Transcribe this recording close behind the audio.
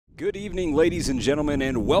Good evening, ladies and gentlemen,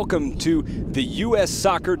 and welcome to the U.S.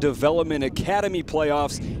 Soccer Development Academy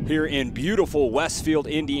playoffs here in beautiful Westfield,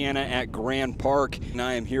 Indiana at Grand Park. And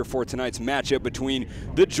I am here for tonight's matchup between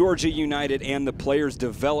the Georgia United and the Players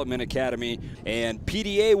Development Academy. And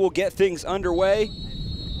PDA will get things underway.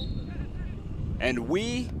 And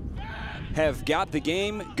we have got the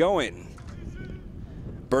game going.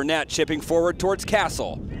 Burnett chipping forward towards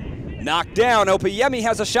Castle. Knocked down, Opeyemi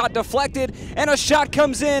has a shot deflected, and a shot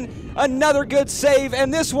comes in, another good save,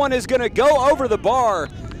 and this one is gonna go over the bar.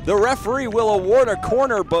 The referee will award a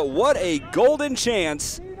corner, but what a golden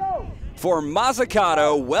chance for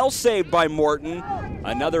Mazzucato, well saved by Morton.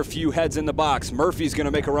 Another few heads in the box. Murphy's gonna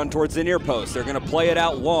make a run towards the near post. They're gonna play it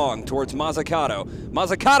out long towards Mazzucato.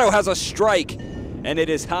 Mazzucato has a strike, and it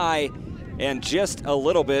is high and just a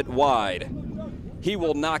little bit wide. He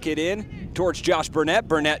will knock it in towards Josh Burnett.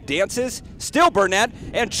 Burnett dances, still Burnett,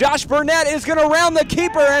 and Josh Burnett is gonna round the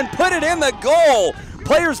keeper and put it in the goal.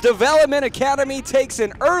 Players Development Academy takes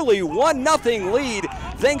an early 1-0 lead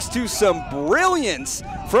thanks to some brilliance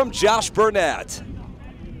from Josh Burnett.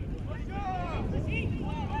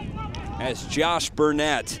 As Josh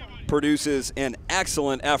Burnett produces an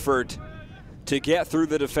excellent effort to get through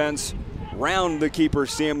the defense, round the keeper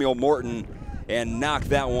Samuel Morton, and knock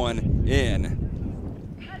that one in.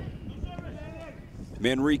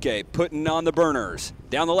 Manrique putting on the burners.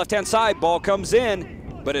 Down the left-hand side, ball comes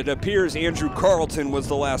in, but it appears Andrew Carlton was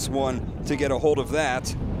the last one to get a hold of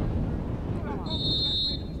that.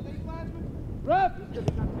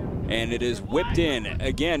 And it is whipped in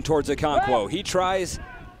again towards Okonkwo. He tries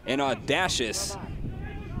an audacious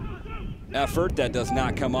effort that does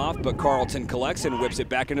not come off, but Carlton collects and whips it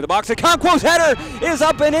back into the box. Okonkwo's header is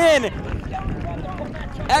up and in.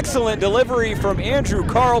 Excellent delivery from Andrew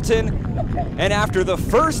Carlton. And after the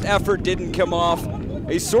first effort didn't come off,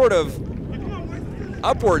 a sort of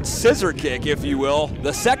upward scissor kick, if you will,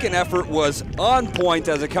 the second effort was on point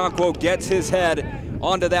as Okonkwo gets his head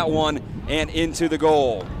onto that one and into the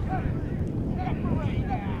goal.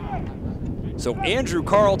 So Andrew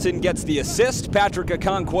Carlton gets the assist. Patrick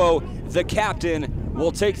Okonkwo, the captain,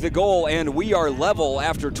 will take the goal, and we are level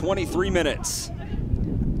after 23 minutes.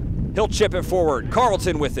 He'll chip it forward.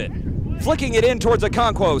 Carlton with it. Flicking it in towards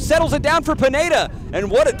Okonkwo. Settles it down for Pineda.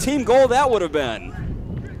 And what a team goal that would have been.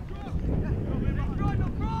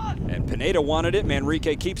 And Pineda wanted it.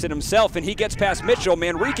 Manrique keeps it himself, and he gets past Mitchell.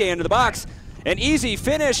 Manrique into the box. An easy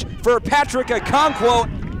finish for Patrick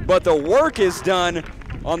Okonkwo, but the work is done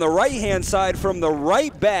on the right-hand side from the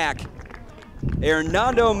right back,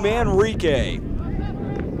 Hernando Manrique.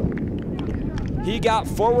 He got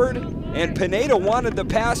forward, and Pineda wanted the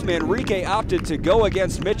pass. Manrique opted to go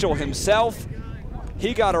against Mitchell himself.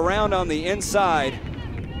 He got around on the inside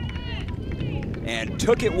and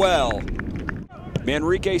took it well.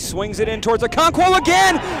 Manrique swings it in towards Okonkwo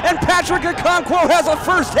again, and Patrick Okonkwo has a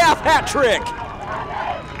first half hat trick.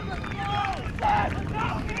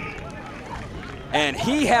 And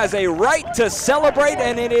he has a right to celebrate,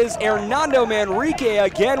 and it is Hernando Manrique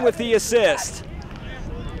again with the assist.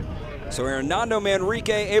 So Hernando Manrique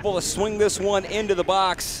able to swing this one into the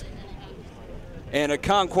box. And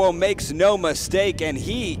Okonkwo makes no mistake, and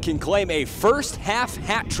he can claim a first half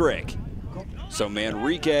hat trick. So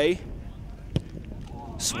Manrique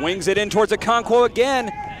swings it in towards Okonkwo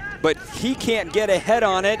again, but he can't get a head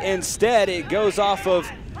on it. Instead, it goes off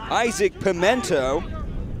of Isaac Pimento.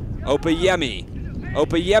 Opeyemi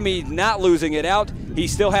not losing it out. He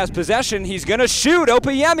still has possession. He's gonna shoot.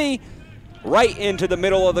 Opeyemi right into the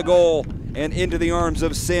middle of the goal and into the arms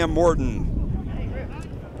of Sam Morton.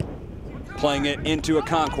 Playing it into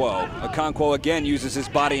Okonkwo. Okonkwo again uses his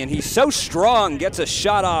body, and he's so strong, gets a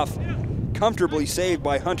shot off, comfortably saved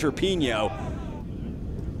by Hunter Pino.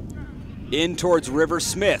 In towards River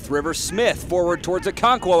Smith. River Smith forward towards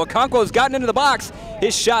Okonkwo. Okonkwo's gotten into the box.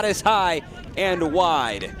 His shot is high and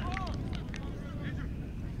wide.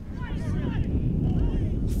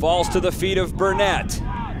 Falls to the feet of Burnett.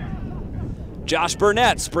 Josh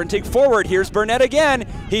Burnett sprinting forward. Here's Burnett again.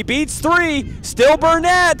 He beats three. Still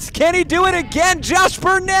Burnett. Can he do it again? Josh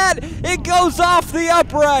Burnett. It goes off the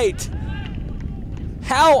upright.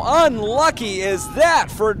 How unlucky is that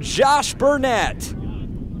for Josh Burnett?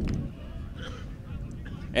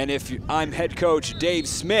 And if I'm head coach Dave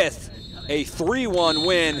Smith, a 3-1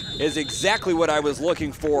 win is exactly what I was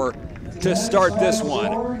looking for to start this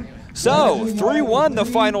one. So 3-1 the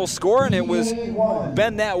final score, and it was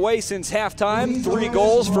been that way since halftime. 3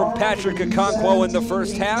 goals from Patrick Okonkwo in the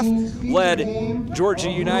first half led Georgia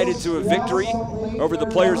United to a victory over the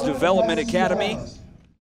Players Development Academy.